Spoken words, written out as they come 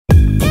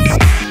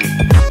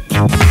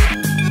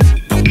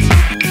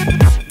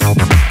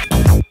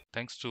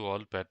to all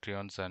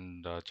Patreons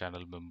and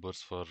channel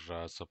members for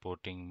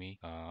supporting me.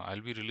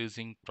 I'll be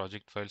releasing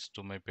project files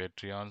to my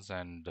Patreons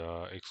and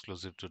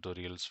exclusive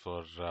tutorials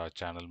for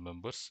channel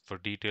members. For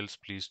details,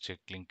 please check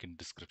link in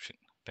description.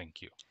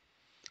 Thank you.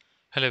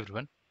 Hello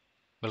everyone,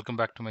 welcome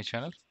back to my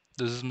channel.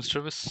 This is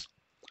MrWhiz.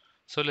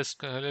 So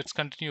let's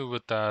continue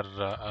with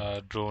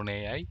our drone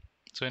AI.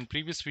 So in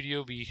previous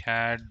video we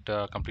had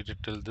completed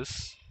till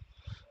this.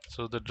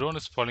 So the drone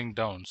is falling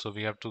down, so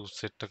we have to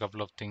set a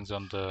couple of things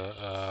on the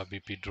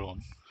BP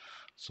drone.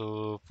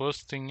 So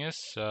first thing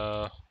is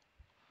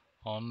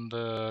on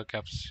the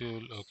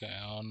capsule, okay,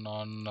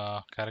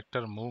 on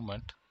character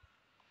movement,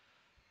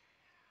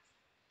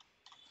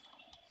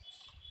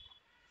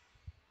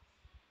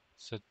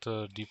 set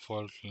the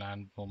default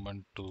land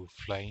movement to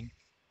flying.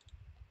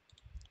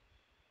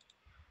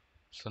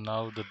 So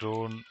now the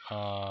drone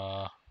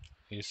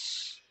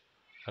is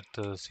at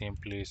the same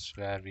place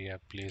where we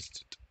have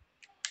placed it.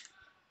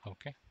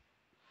 Okay.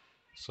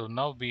 So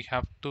now we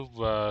have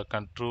to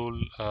control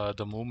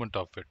the movement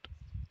of it.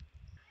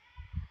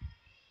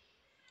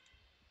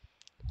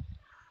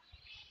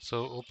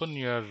 So open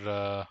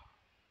your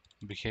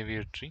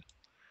behavior tree.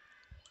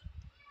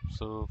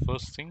 So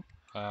first thing,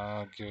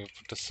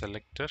 put a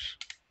selector,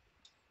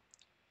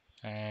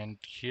 and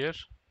here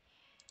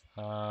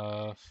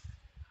uh,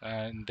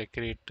 and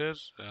decorator,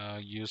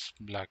 use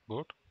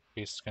blackboard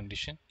paste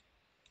condition,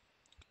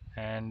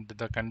 and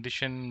the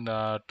condition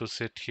to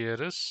set here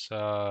is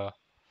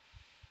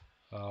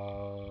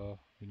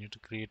we need to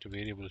create a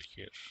variable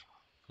here.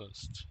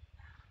 First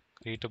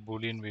create a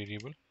boolean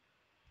variable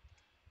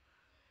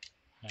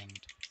and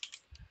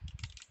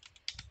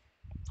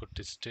put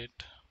the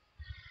state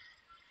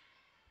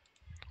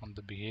on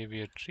the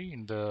behavior tree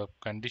in the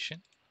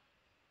condition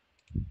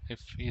if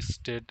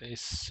state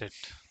is set.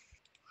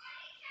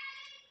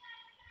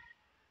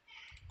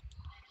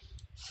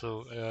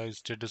 So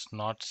state is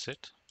not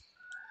set,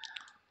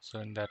 so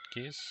in that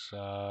case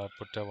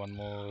put one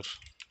more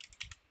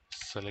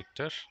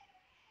selector,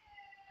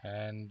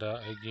 and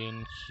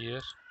again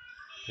here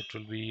it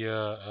will be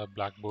a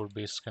blackboard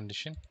based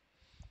condition,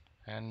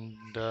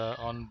 and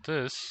on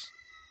this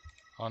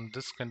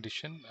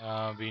condition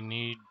we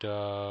need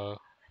to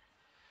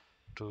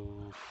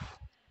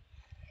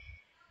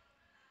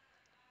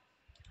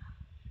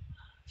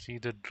see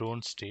the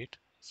drone state.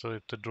 So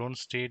if the drone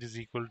state is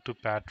equal to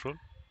patrol,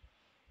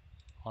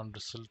 on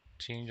result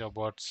change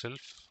about self.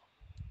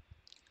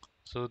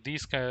 So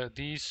these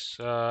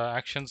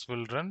actions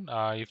will run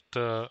if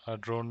the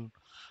drone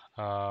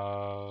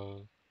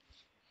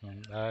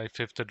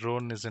if the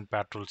drone is in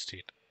patrol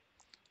state.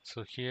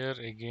 So here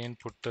again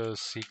put a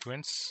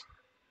sequence,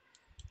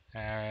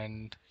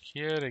 and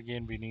here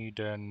again we need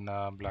an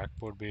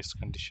blackboard based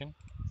condition,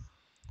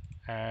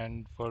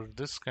 and for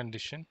this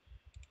condition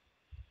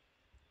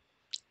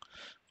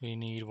we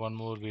need one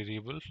more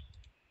variable,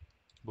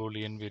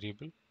 boolean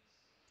variable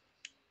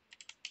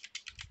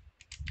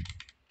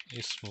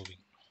is moving.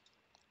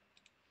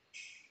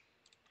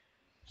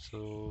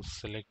 So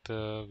select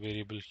the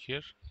variable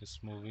here, is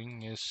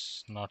moving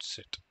is not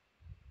set.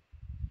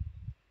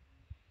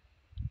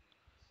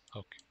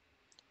 Okay,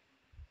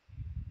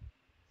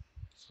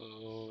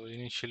 so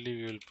initially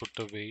we will put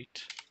a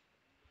wait,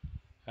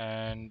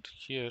 and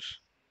here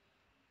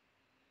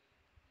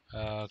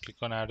click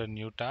on add a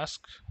new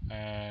task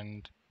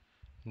and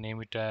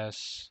name it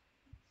as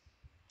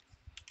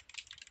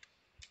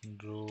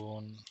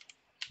drone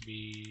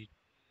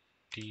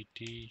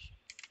btt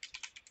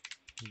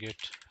get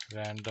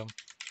random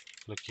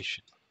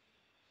location.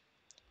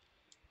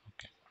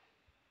 Okay,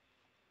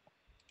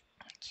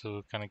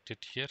 so connect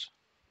it here.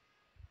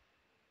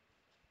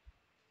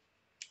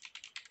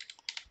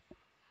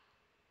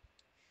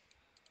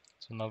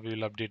 So now we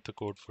will update the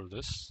code for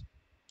this.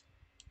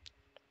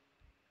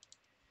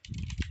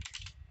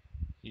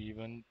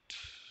 Event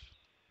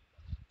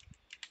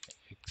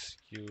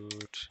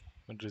execute,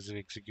 event receive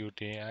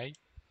execute AI,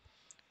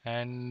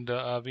 and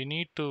we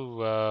need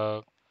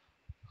to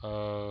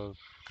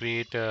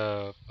create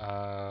a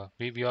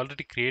we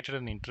already created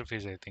an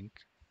interface, I think.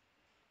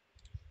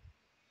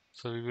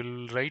 So we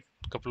will write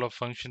a couple of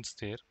functions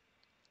there.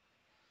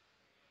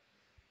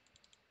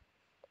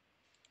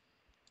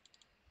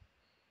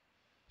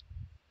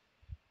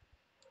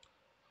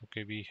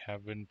 Okay, we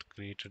haven't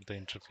created the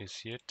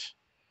interface yet.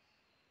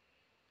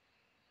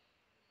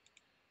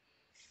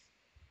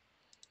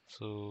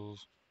 So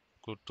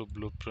go to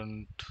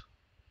blueprint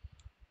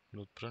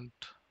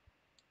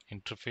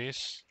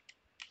interface,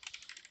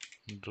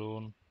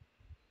 drone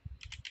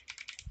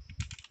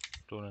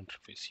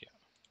interface here.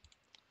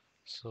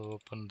 So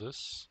open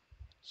this.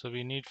 So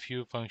we need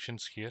few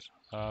functions here.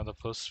 The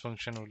first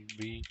function will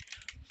be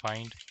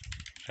find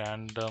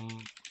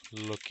random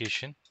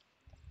location,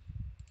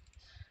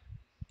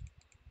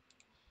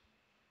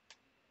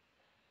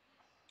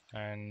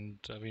 and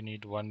we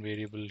need one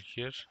variable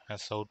here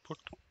as output,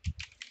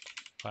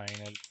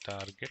 final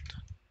target.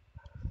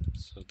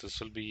 So this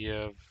will be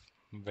a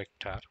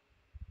vector,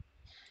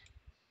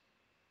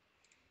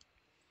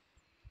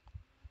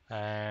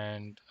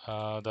 and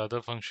the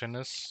other function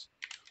is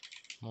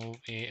move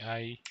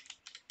AI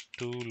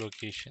to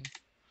location.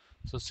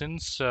 So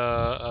since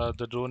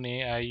the drone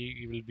AI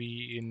will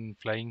be in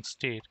flying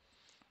state,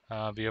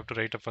 we have to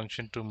write a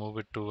function to move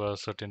it to a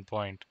certain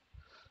point.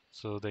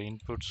 So the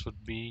inputs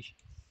would be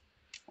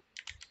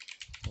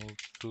move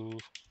to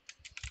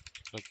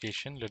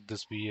location. Let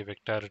this be a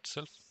vector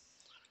itself.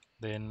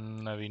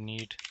 Then we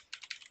need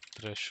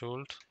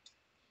threshold,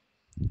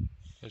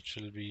 which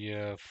will be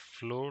a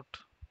float,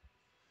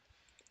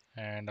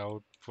 and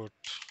output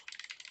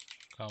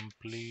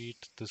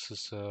complete. This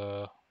is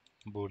a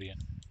boolean.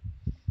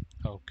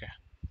 Okay.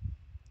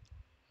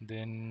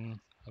 Then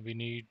we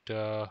need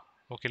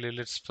okay,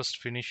 let's first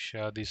finish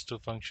these two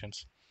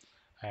functions,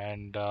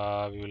 and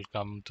we will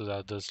come to the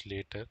others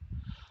later.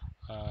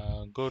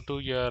 Go to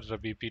your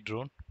BP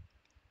drone,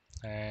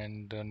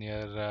 and on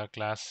your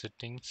class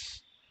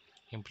settings,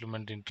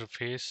 implement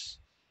interface.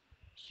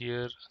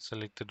 Here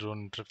select the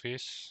drone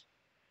interface.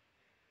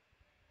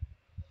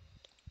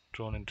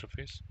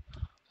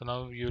 So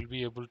now you will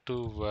be able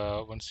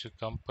to once you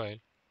compile.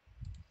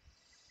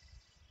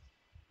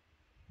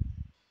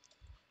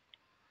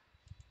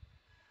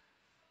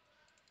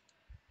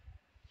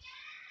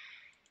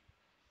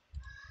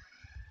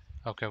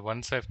 Okay,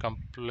 once I've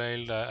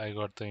compiled, I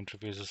got the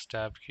interfaces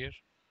tab here.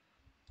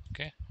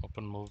 Okay,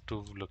 open move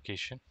to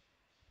location.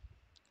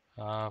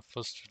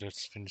 First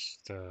let's finish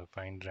the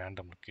find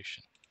random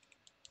location.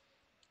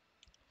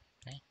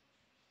 Okay.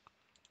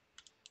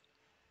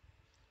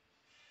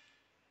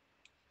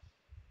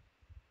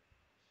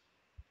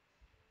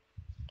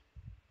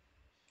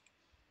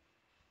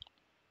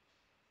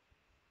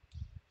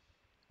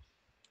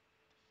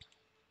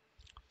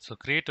 So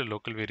create a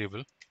local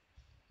variable,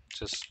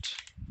 just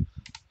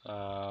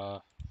uh,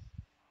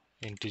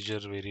 integer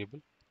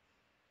variable.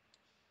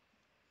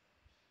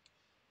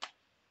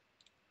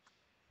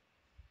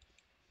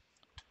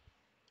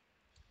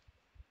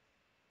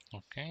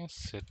 Okay,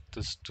 set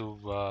this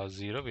to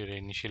 0. We're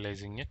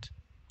initializing it.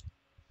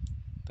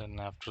 Then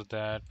after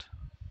that,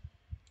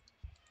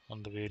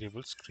 on the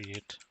variables,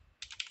 create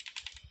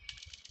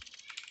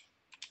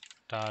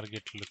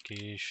target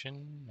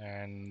location,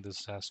 and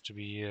this has to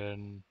be a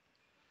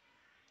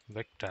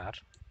vector.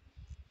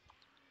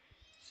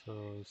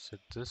 So set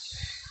this.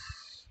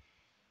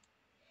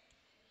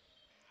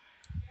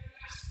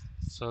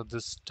 So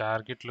this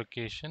target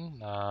location,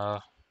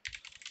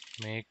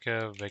 make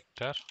a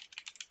vector,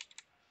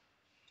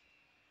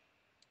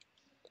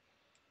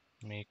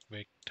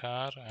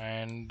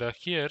 and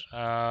here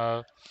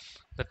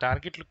the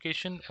target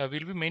location will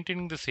be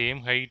maintaining the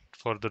same height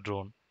for the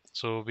drone.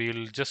 So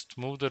we'll just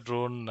move the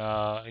drone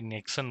in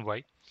X and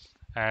Y,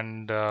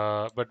 and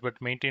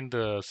but maintain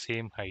the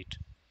same height.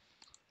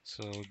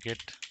 So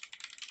get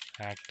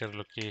active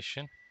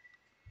location.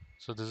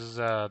 So this is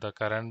the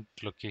current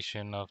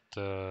location of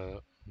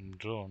the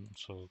drone.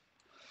 So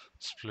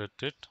split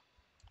it,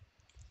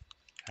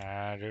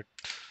 add it,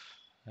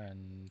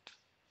 and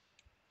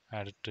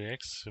add it to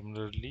X.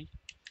 Similarly,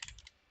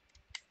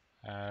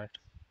 add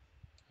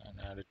and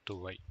add it to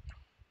Y.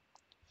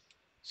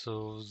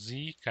 So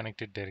Z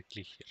connected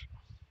directly here.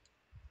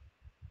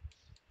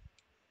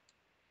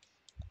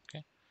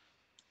 Okay,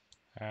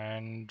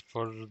 and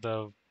for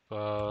the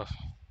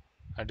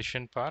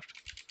addition part,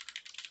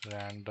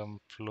 random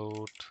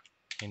float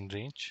in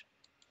range.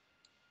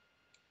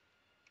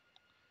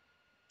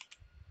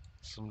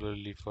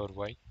 Similarly for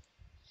Y,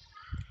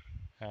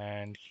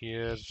 and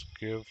here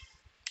give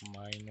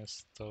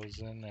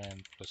 -1000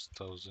 and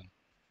 +1000.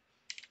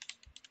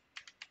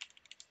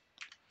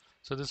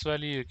 So this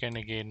value you can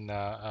again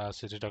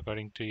set it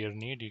according to your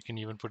need. You can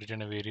even put it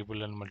in a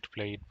variable and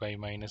multiply it by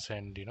minus,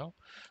 and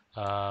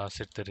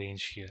set the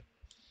range here.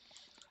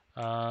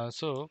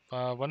 So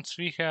once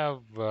we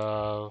have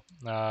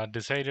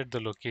decided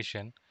the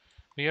location,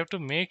 we have to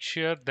make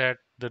sure that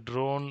the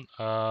drone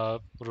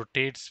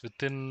rotates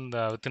within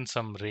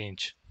some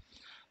range.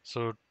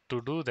 So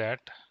to do that,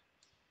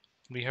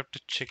 we have to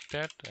check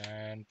that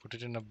and put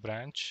it in a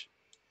branch,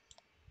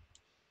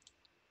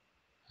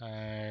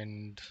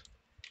 and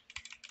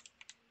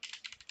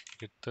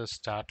get the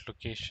start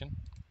location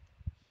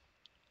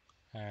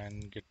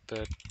and get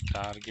the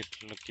target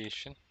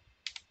location,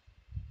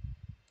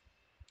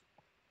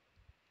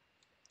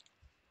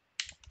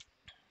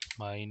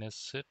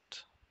 minus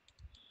it.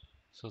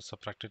 So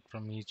subtract it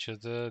from each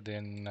other,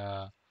 then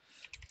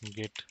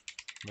get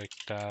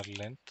vector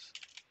length,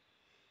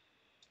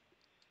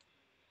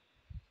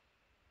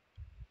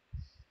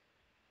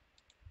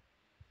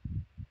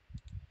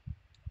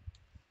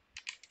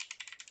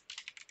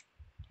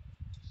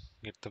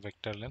 get the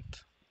vector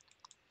length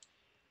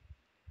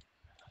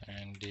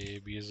and the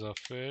ABS of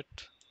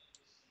it,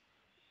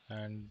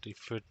 and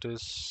if it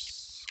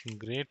is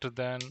greater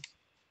than,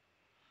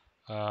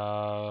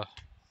 uh,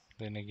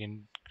 then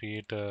again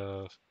create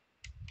a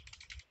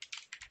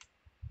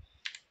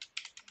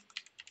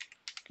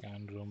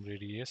can room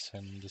radius,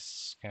 and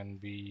this can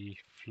be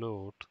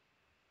float.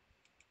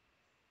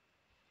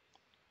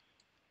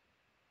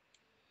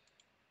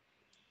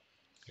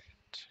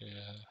 It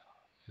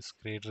is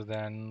greater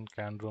than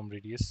can room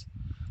radius.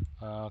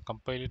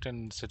 compile it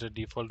and set a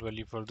default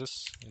value for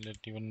this. Let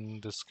even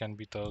this can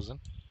be 1000.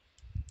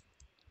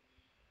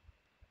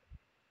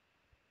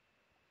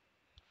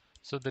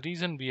 So the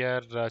reason we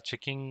are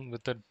checking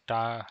with the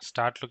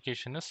start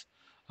location is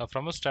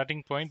from a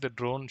starting point, the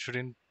drone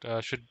should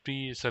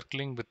be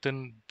circling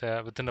within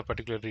a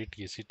particular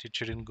radius. It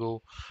shouldn't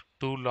go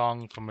too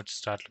long from its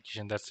start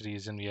location. That's the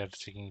reason we are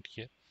checking it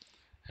here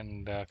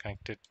and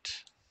connect it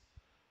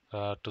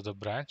to the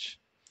branch.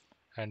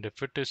 And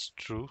if it is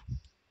true,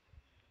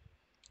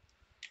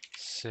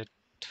 set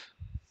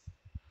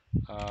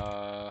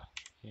uh,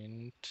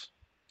 int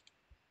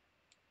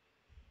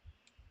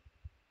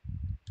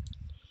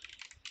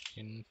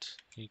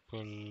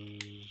equal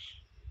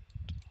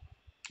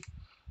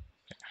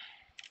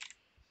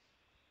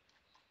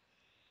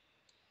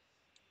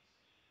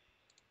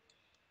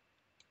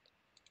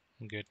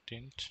get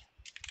int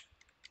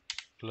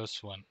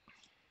 +1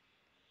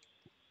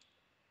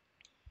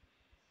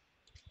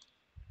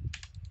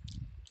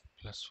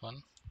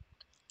 +1,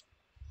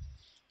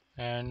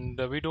 and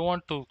we don't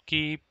want to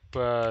keep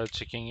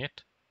checking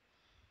it,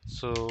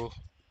 so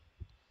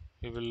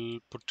we will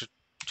put it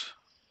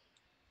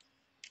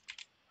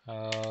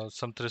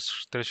some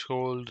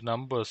threshold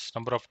number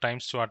of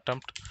times to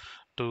attempt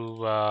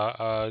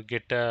to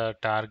get a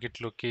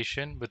target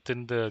location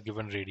within the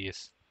given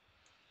radius.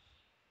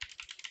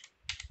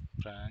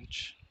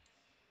 Branch.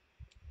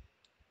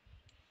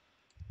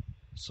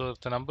 So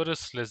if the number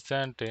is less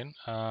than 10,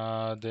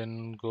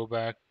 then go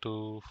back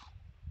to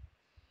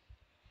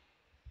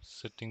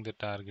setting the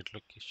target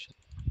location.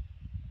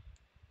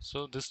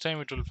 So this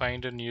time it will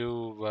find a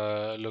new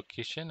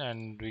location,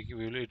 and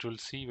it will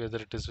see whether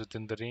it is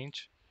within the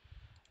range,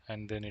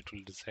 and then it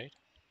will decide.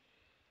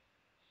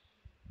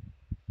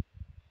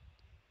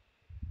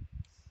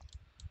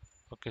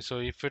 Okay, so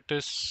if it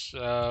is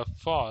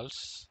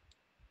false,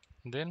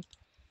 then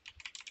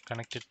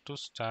connect it to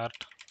start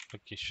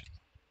location.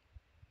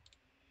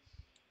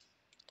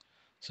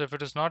 So if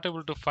it is not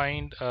able to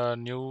find a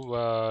new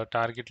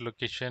target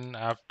location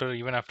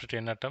even after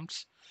 10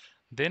 attempts,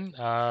 then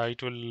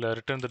it will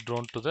return the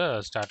drone to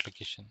the start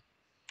location.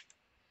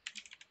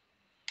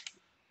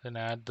 Then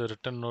add the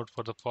return node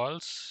for the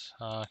false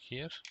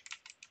here,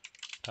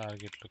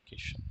 target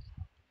location.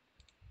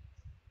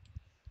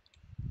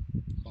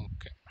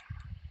 Okay.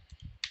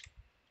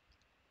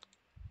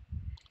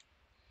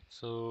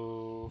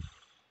 So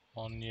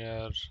on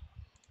your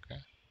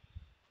okay,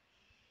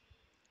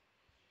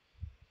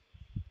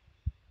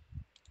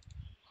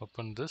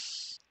 open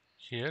this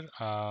here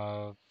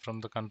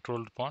from the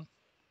controlled pawn,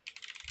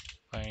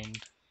 find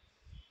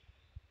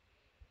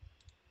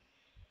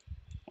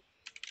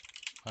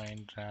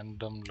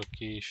random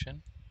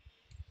location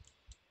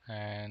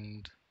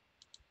and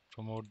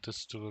promote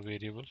this to a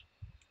variable,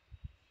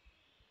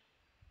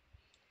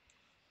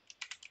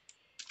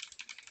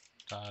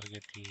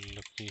 target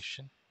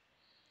location,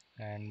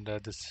 and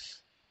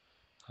this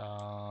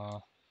uh,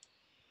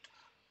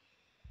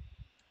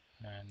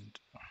 and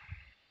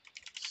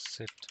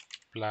set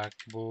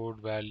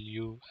blackboard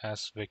value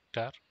as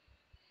vector.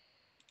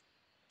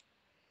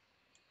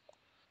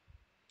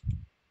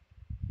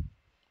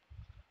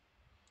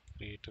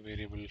 Create a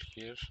variable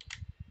here,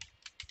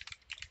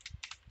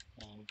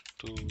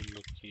 to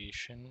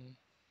location,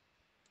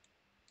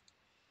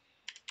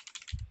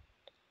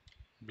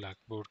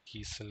 blackboard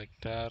key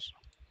selector,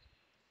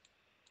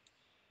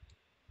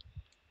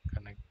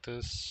 connect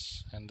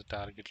this and the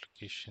target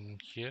location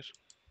here,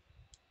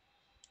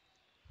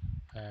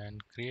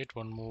 and create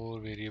one more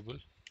variable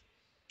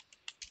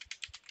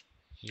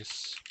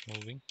is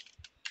moving.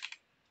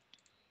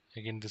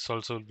 Again, this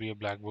also will be a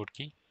blackboard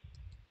key,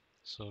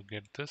 so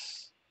get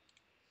this,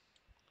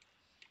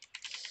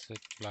 set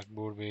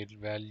blackboard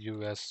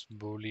value as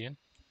boolean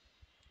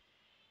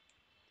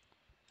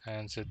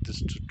and set this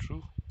to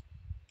true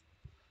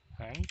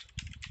and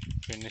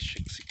finish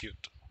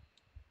execute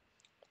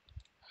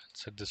and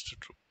set this to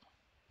true.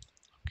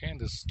 Okay,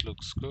 this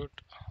looks good.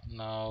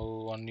 Now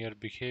on your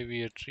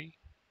behavior tree,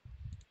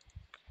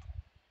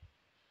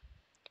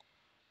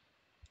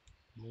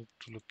 move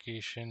to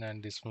location,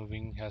 and this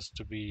moving has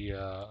to be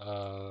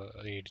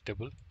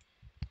editable.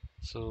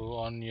 So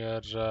on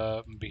your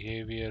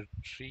behavior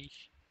tree,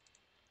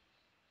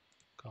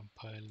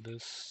 compile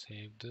this,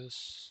 save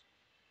this,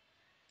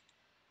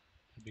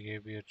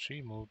 behavior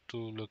tree, move to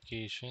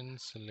location,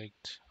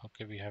 select,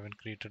 okay, we haven't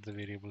created the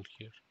variable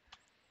here,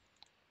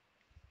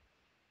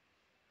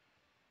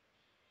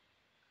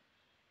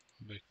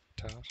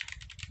 vector,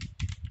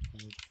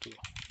 move to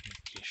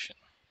location,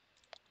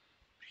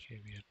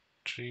 behavior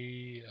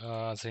tree,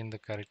 assign the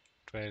correct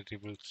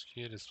variables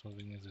here, is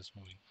moving, is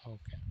moving.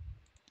 Okay,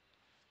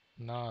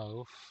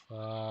 now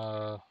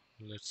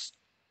let's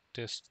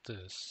test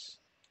this.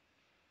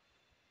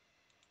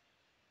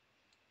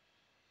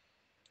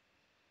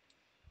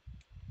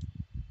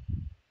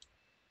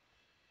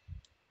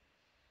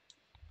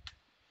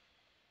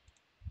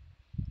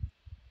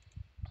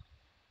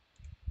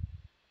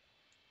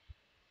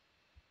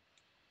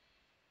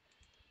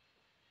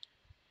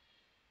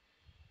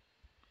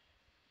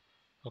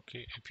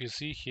 Okay, if you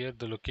see here,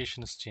 the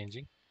location is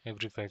changing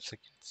every 5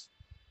 seconds.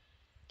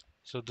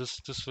 So this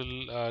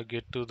will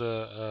get to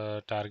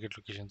the target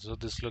location. So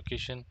this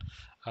location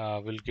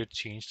will get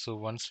changed. So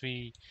once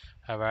we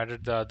have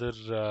added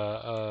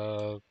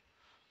the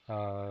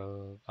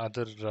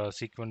other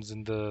sequence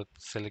in the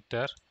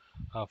selector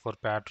for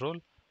patrol,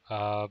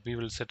 we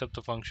will set up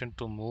the function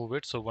to move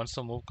it. So once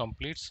the move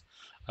completes,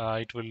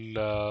 it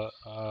will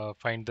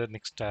find the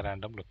next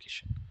random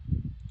location.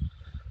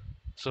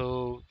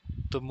 So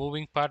the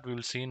moving part we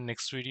will see in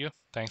next video.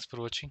 Thanks for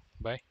watching.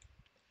 Bye.